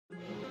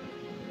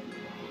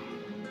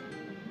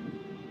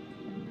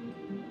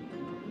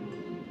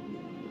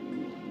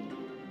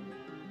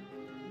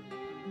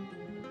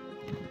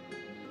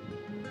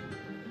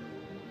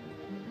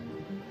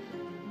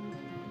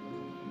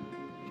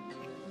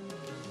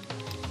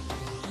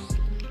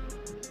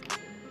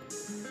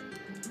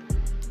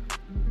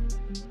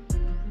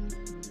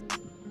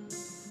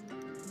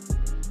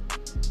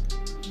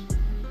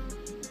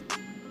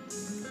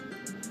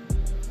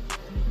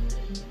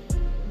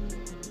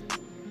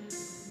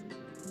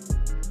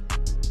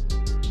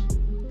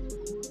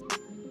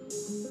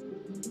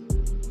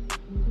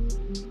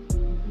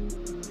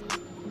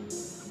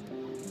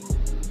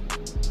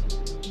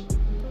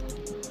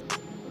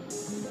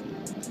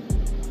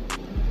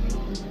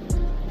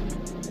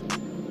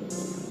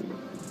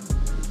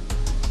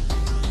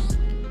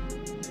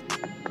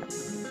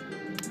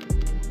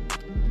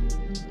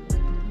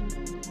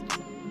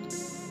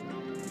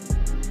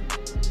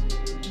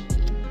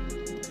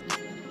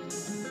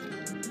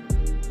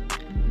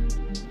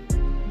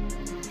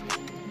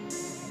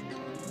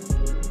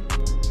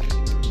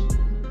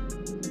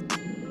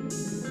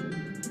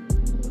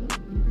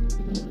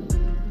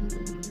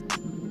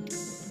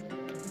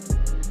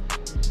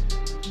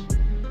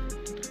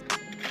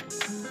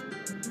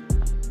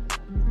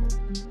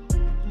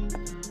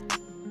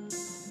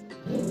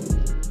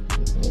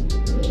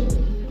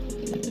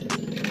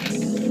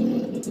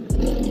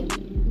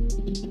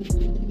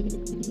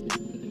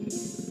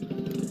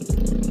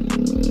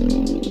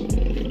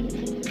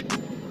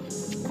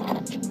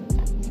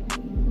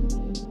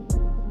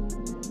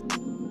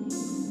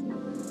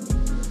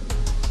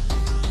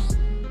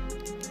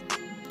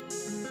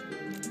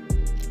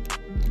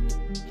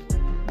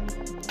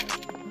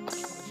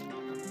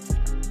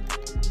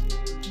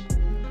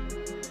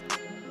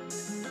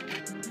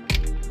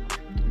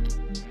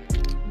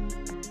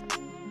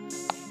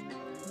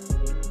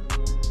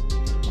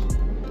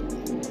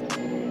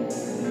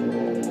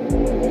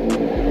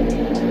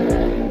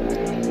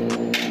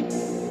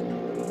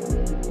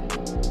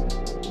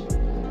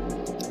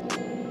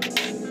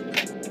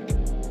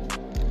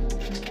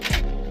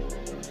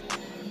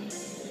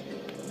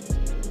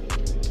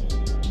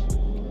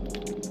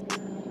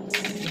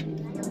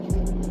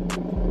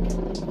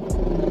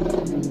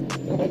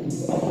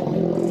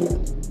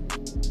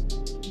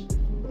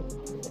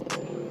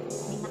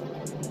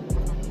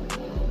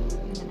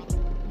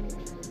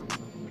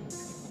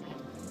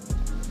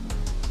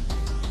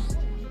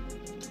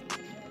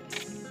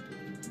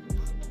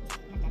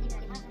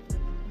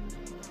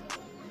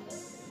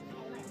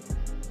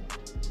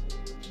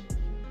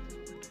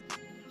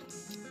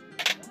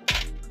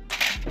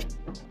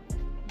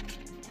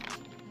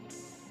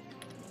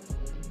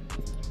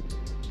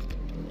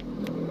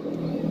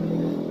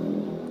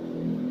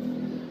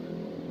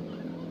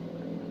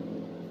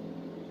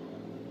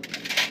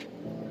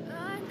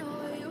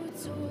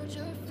told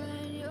your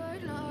friend you're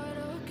not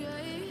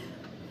okay?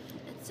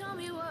 And tell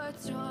me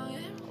what's wrong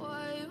and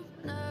why you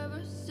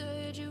never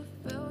said you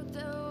felt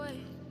that way.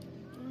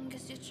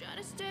 Guess you're trying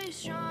to stay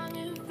strong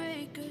and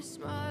fake a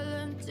smile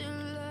until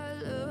I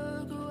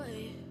look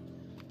away.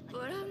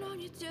 But I've known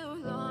you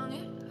too long,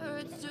 it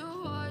hurts to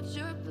watch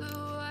your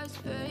blue eyes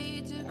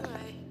fade to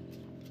gray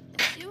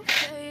as you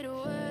fade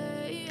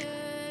away,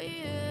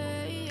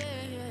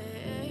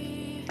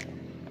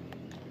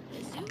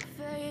 as you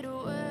fade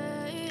away.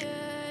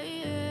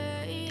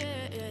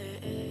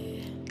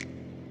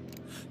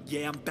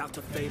 Yeah, I'm about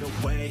to fade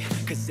away,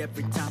 cause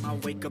every time I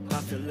wake up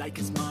I feel like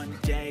it's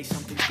Monday.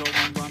 Something's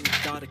going wrong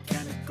with all the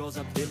chemicals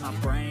up in my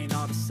brain.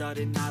 All of a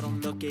sudden I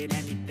don't look at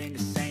anything the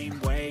same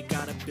way.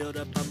 Got a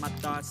buildup of my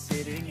thoughts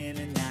sitting in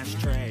an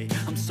ashtray.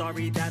 I'm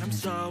sorry that I'm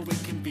so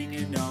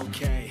inconvenient,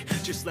 okay?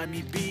 Just let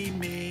me be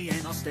me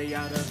and I'll stay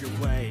out of your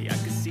way. I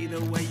can see the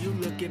way you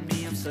look at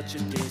me, I'm such a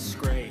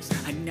disgrace.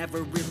 I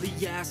never really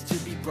asked to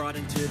be brought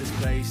into this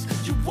place.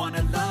 You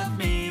wanna love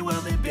me?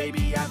 Well then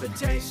baby I have a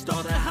taste.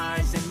 All the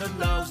highs and the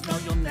lows, no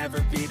you'll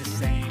never be the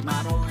same.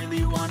 I don't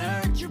really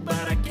wanna hurt you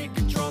but I can't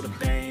control the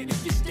pain.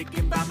 If you're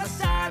sticking by my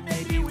side,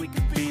 maybe we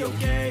could be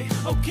okay.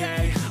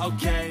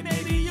 Okay,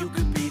 maybe you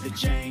could be the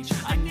change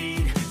I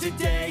need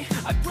today.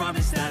 I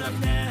promise that I've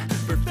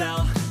never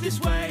felt this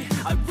way.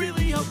 I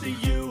really hope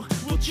that you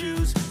will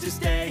choose to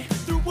stay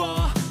through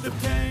all the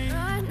pain.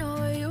 I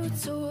know you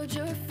told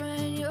your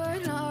friend you're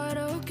not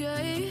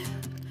okay.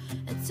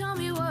 And tell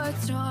me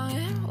what's wrong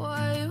and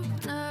why you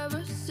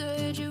never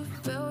said you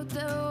felt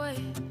that way.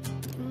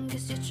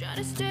 Guess you're trying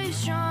to stay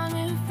strong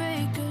and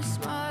fake a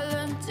smile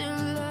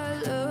until I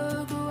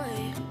look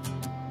away.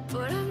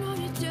 But I've known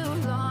you too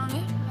long,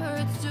 it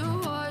hurts to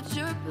watch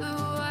your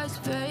blue eyes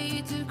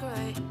fade to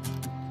gray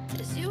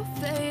as you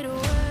fade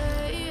away,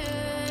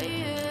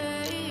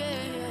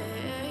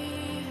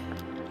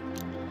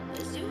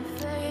 as you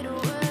fade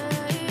away,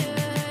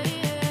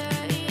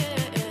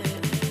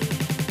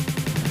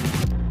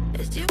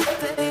 as you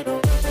fade away.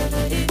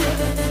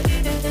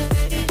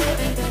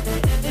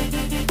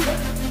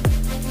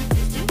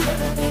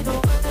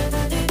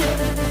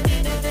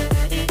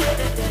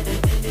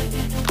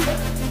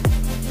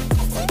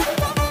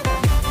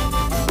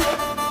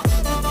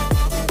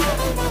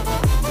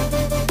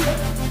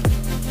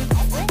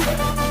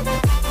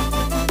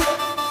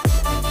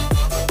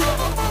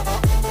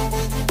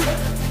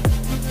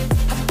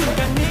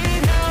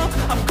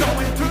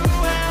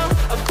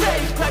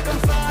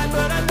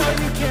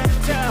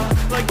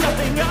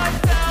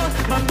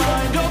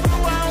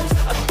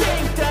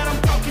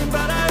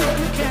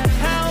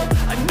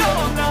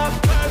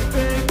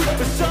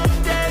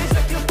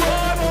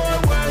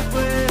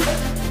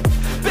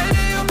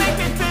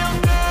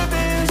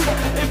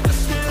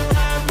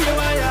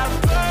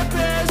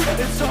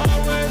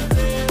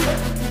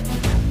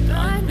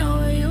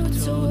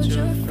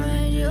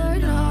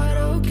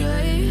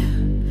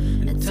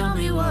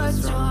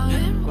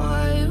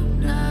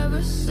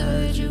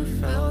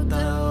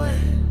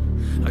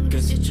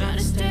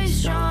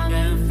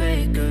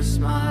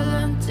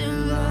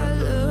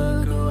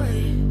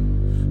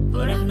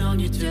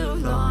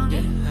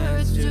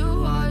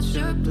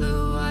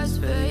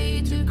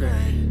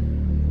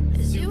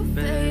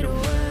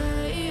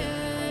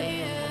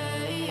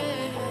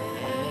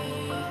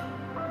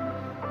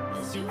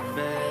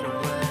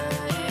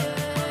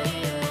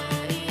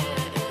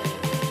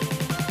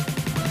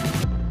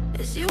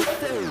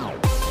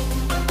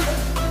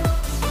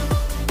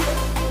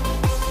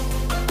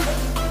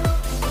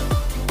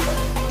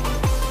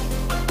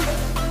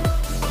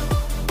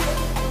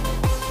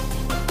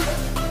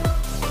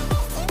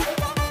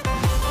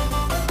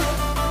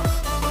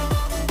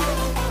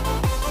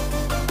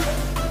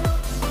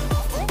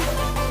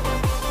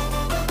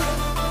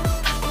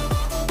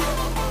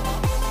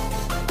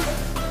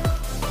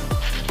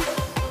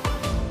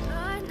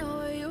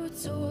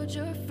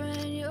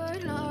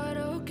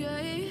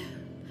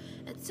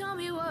 Tell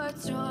me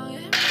what's wrong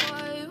and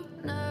why you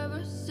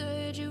never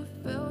said you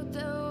felt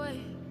that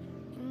way.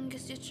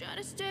 Guess you're trying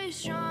to stay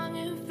strong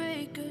and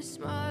fake a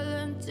smile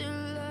until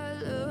I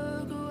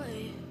look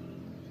away.